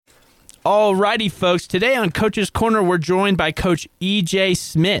Alrighty, folks. Today on Coach's Corner, we're joined by Coach E.J.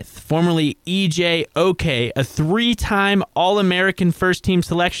 Smith, formerly E.J. Oke, a three-time All-American first-team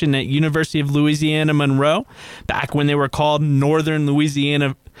selection at University of Louisiana Monroe, back when they were called Northeast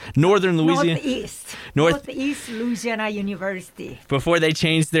Louisiana University. Before they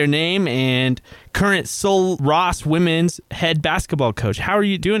changed their name, and current Sul Ross women's head basketball coach. How are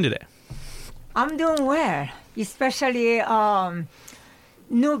you doing today? I'm doing well, especially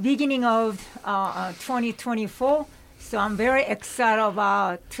new beginning of 2024. So I'm very excited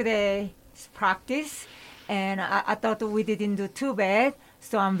about today's practice. And I thought we didn't do too bad.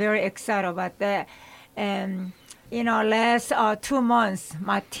 So I'm very excited about that. And, last 2 months,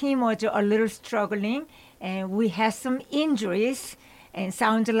 my team was a little struggling. And we had some injuries. And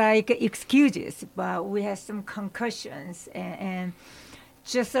sounds like excuses. But we had some concussions. And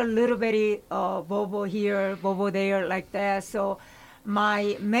just a little bit bubble here, bubble there, like that. So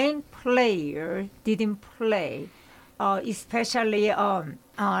my main player didn't play, especially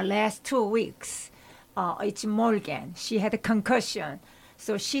last 2 weeks. It's Morgan. She had a concussion.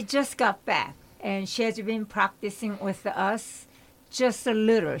 So she just got back, and she has been practicing with us just a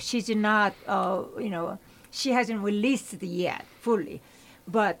little. She's not, she hasn't released it yet fully,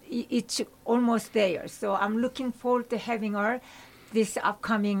 but it's almost there. So I'm looking forward to having her this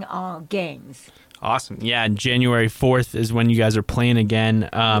upcoming games. Awesome. Yeah, January 4th is when you guys are playing again.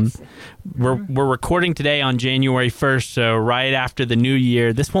 We're recording today on January 1st, so right after the new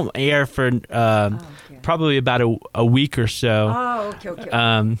year. This won't air for probably about a week or so. Oh,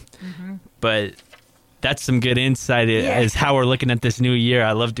 okay. But that's some good insight as how we're looking at this new year.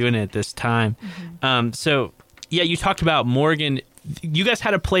 I love doing it at this time. So, you talked about Morgan. You guys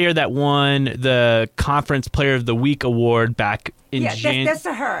had a player that won the Conference Player of the Week award back in January. That's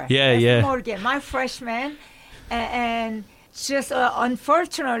her. That's Morgan, my freshman. And just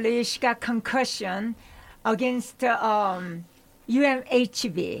unfortunately, she got concussion against UMHB,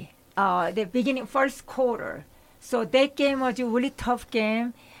 the beginning, first quarter. So that game was a really tough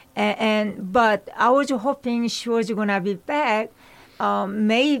game. But I was hoping she was going to be back.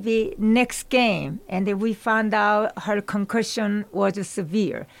 Maybe next game, and then we found out her concussion was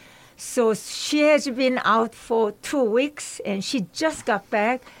severe. So she has been out for 2 weeks, and she just got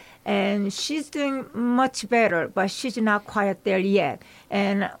back, and she's doing much better, but she's not quite there yet.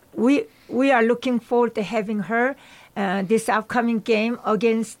 And we are looking forward to having her this upcoming game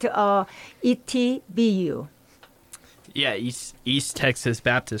against ETBU. Yeah, East Texas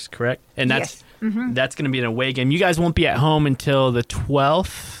Baptist, correct? And that's yes. That's going to be an away game. You guys won't be at home until the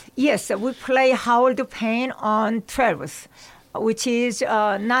 12th? Yes, we play Howard Payne on 12th, which is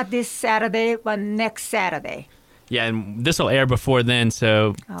not this Saturday, but next Saturday. Yeah, and this will air before then,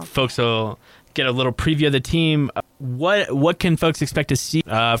 so folks will get a little preview of the team. What can folks expect to see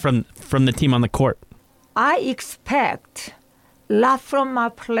from the team on the court? I expect a lot from my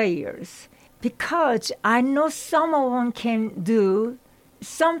players, because I know some of them can do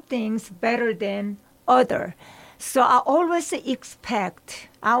some things better than other. So I always expect,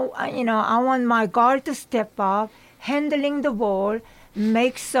 I want my guard to step up, handling the ball,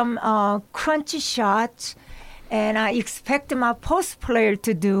 make some crunchy shots, and I expect my post player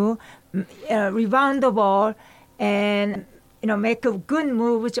to do rebound the ball and make a good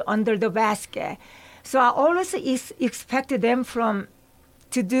moves under the basket. So I always expect them to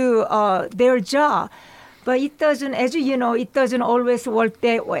do their job. But it doesn't, as you know, it doesn't always work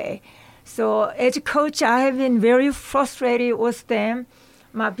that way. So as a coach, I have been very frustrated with them,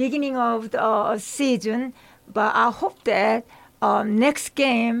 my beginning of the season. But I hope that next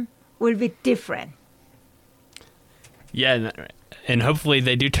game will be different. Yeah, and hopefully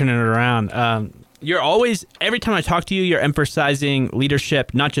they do turn it around. You're always, every time I talk to you, you're emphasizing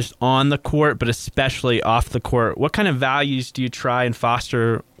leadership, not just on the court, but especially off the court. What kind of values do you try and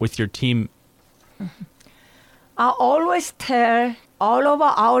foster with your team? I always tell all of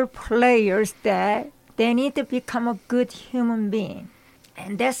our players that they need to become a good human being.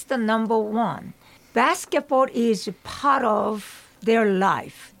 And that's the number one. Basketball is part of their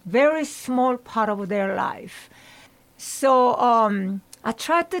life, very small part of their life. So I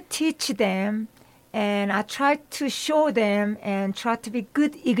try to teach them, and I try to show them and try to be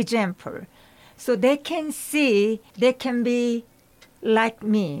good example, so they can see they can be like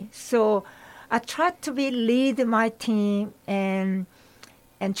me. So I try to lead my team and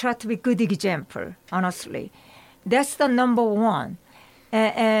try to be good example, honestly. That's the number one.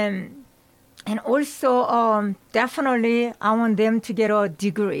 And also, definitely, I want them to get a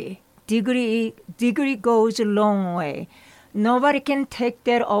degree. Degree goes a long way. Nobody can take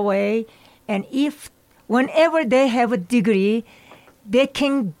that away. And whenever they have a degree, they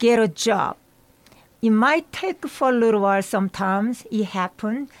can get a job. It might take for a little while sometimes, it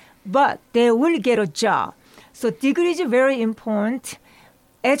happens, but they will get a job. So degree is very important.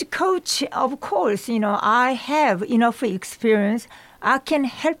 As a coach, of course, I have enough experience. I can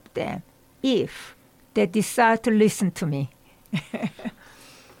help them if they decide to listen to me.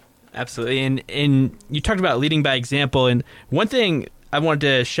 Absolutely. And you talked about leading by example. And one thing I wanted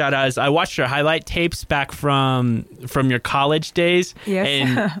to shout out is I watched your highlight tapes back from your college days. Yes.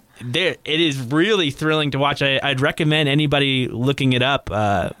 And it is really thrilling to watch. I'd recommend anybody looking it up,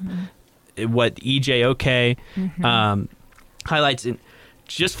 what EJOK highlights. And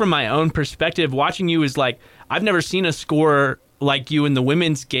just from my own perspective, watching you is like, I've never seen a scorer like you in the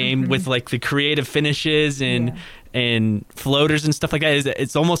women's game with like the creative finishes and floaters and stuff like that.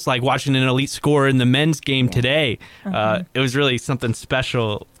 It's almost like watching an elite scorer in the men's game today. It was really something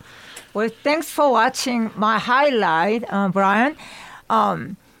special. Well, thanks for watching my highlight, Brian.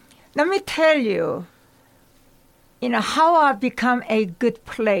 Let me tell you, how I become a good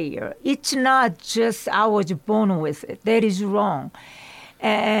player. It's not just I was born with it. That is wrong.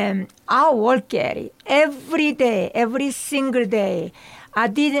 And I work at it every day, every single day. I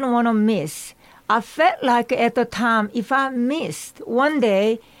didn't want to miss. I felt like at the time, if I missed one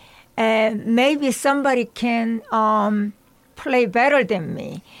day, maybe somebody can play better than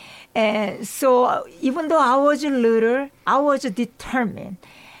me. And so even though I was little, I was determined.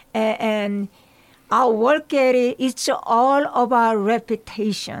 And I work at it. It's all about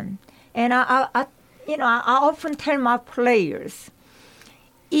reputation. And I often tell my players,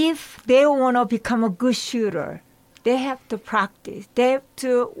 if they want to become a good shooter, they have to practice. They have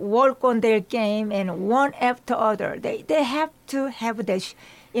to work on their game, and one after other, they have to have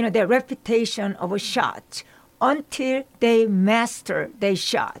their reputation of a shot until they master their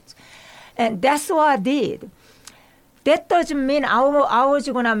shot. And that's what I did. That doesn't mean I was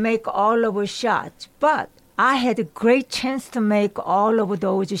going to make all of the shots, but I had a great chance to make all of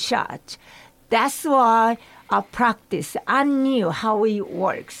those shots. That's why I practiced. I knew how it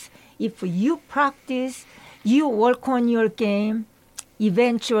works. If you practice, you work on your game,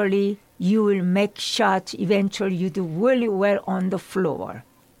 eventually you will make shots. Eventually you do really well on the floor.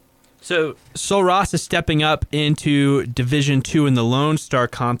 So Sul Ross is stepping up into Division II in the Lone Star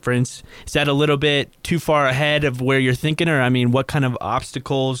Conference. Is that a little bit too far ahead of where you're thinking? Or, what kind of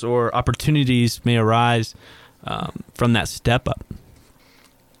obstacles or opportunities may arise from that step up?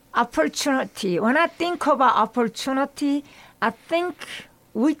 Opportunity. When I think about opportunity, I think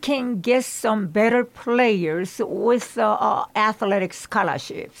we can get some better players with athletic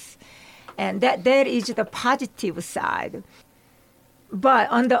scholarships. And that is the positive side. But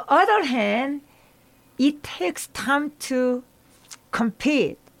on the other hand, it takes time to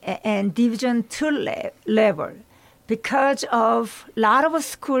compete at Division II level because of a lot of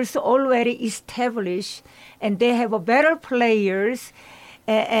schools already established and they have better players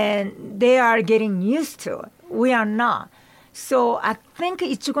and they are getting used to it. We are not. So I think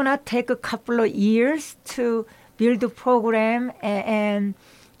it's going to take a couple of years to build a program and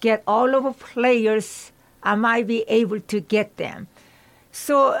get all of the players. I might be able to get them.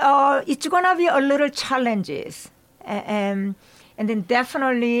 So it's going to be a little challenges. And then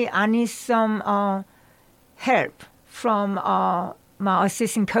definitely I need some help from my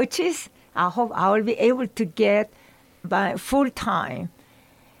assistant coaches. I hope I will be able to get by full-time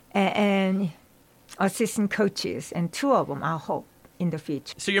and assistant coaches, and 2 of them, I hope, in the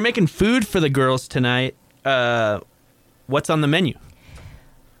future. So you're making food for the girls tonight. What's on the menu?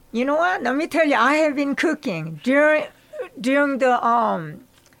 You know what? Let me tell you, I have been cooking. During the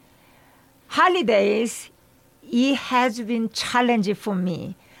holidays, it has been challenging for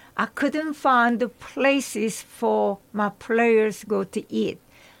me. I couldn't find the places for my players to go to eat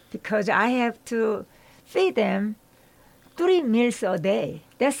because I have to feed them 3 meals a day.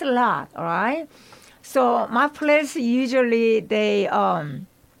 That's a lot, all right? So my players usually they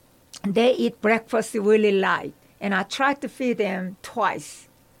eat breakfast really light, and I try to feed them twice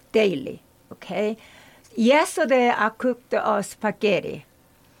daily. Okay. Yesterday I cooked spaghetti,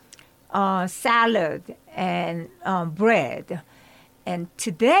 salad, and bread, and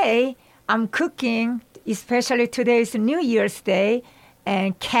today I'm cooking. Especially today is New Year's Day,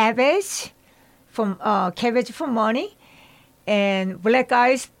 and cabbage for money, and black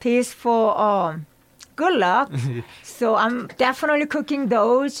eyed peas for good luck. So I'm definitely cooking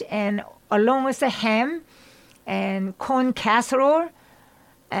those, and along with the ham and corn casserole,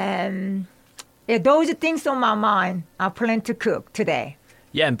 and those things on my mind. I plan to cook today.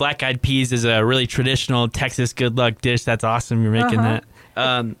 Yeah, and black eyed peas is a really traditional Texas good luck dish. That's awesome. You're making that.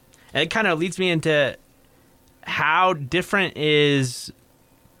 And it kind of leads me into how different is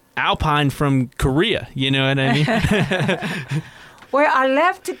Alpine from Korea? You know what I mean? Well, I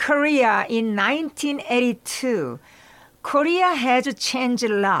left Korea in 1982. Korea has changed a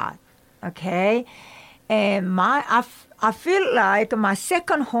lot, okay? And I feel like my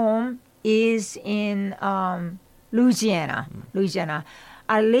second home is in Louisiana.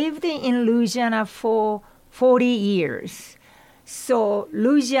 I lived in Louisiana for 40 years. So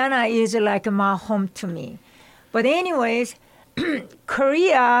Louisiana is like my home to me. But anyways,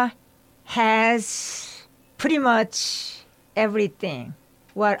 Korea has pretty much everything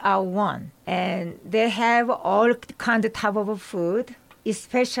what I want. And they have all kind of type of food,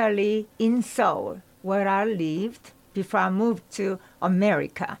 especially in Seoul, where I lived before I moved to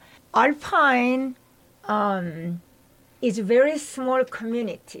America. Alpine is a very small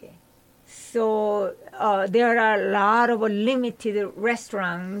community. So there are a lot of limited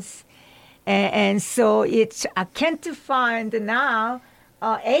restaurants. And so I can't find now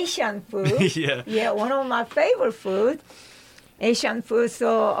Asian food. Yeah, one of my favorite food, Asian food.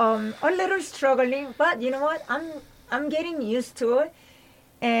 So a little struggling, but you know what? I'm getting used to it.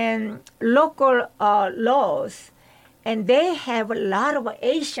 And local laws, and they have a lot of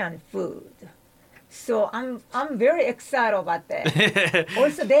Asian food. So I'm very excited about that.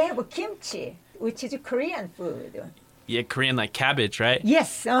 Also, they have kimchi, which is Korean food. Yeah, Korean like cabbage, right?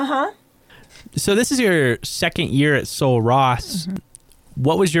 Yes, So this is your second year at Seoul Ross. Mm-hmm.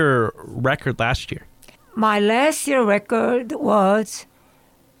 What was your record last year? My last year record was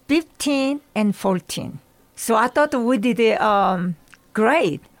 15-14. So I thought we did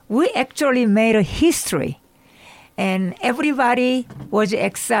great. We actually made a history. And everybody was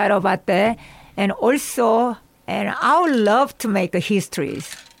excited about that. And also, I would love to make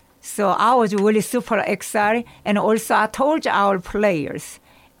histories. So I was really super excited. And also I told our players,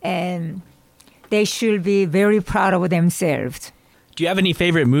 and they should be very proud of themselves. Do you have any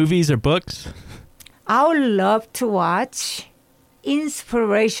favorite movies or books? I would love to watch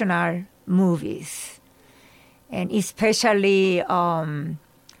inspirational movies. And especially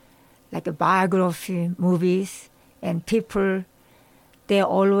like a biography movies, and people, they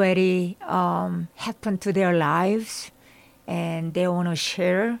already happened to their lives, and they want to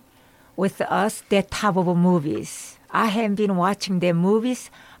share with us that type of movies. I have been watching their movies.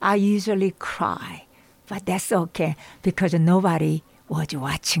 I usually cry, but that's okay because nobody was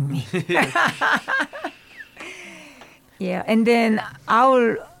watching me. Yeah, and then I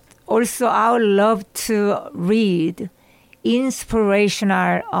would love to read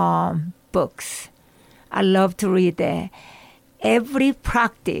inspirational books. I love to read that. Every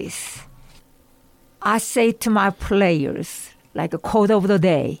practice, I say to my players, like a quote of the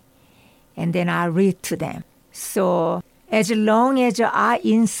day, and then I read to them. So as long as I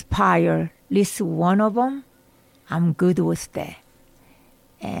inspire at least one of them, I'm good with that.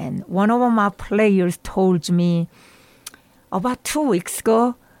 And one of my players told me about 2 weeks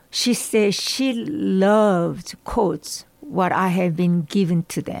ago, she said she loves quotes, what I have been given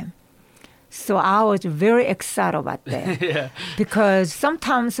to them. So I was very excited about that. Yeah. Because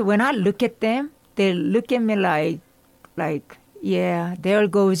sometimes when I look at them, they look at me like, yeah, there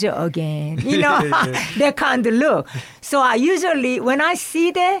goes you again. You know, that kind of look. So I usually, when I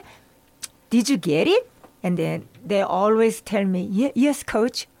see that, did you get it? And then they always tell me, yes,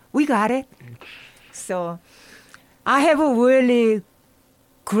 coach, we got it. So I have a really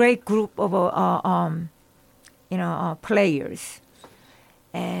great group of players.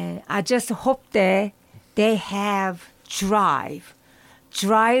 And I just hope that they have drive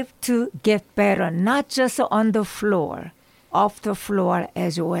to get better, not just on the floor, off the floor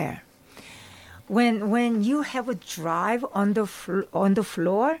as well. When you have a drive on the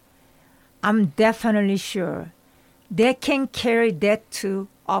floor, I'm definitely sure they can carry that too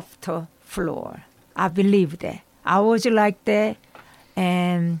off the floor. I believe that. I was like that,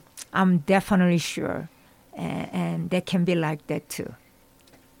 and I'm definitely sure, and they can be like that too.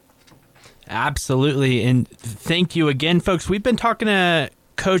 Absolutely. And thank you again, folks. We've been talking to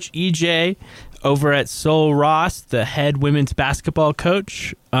Coach EJ over at Seoul Ross, the head women's basketball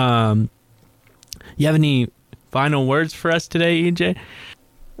coach. You have any final words for us today, EJ?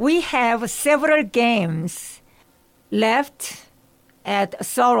 We have several games left at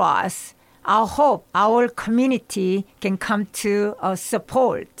Seoul Ross. I hope our community can come to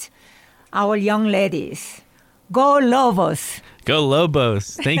support our young ladies. Go Lobos! Go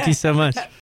Lobos. Thank you so much.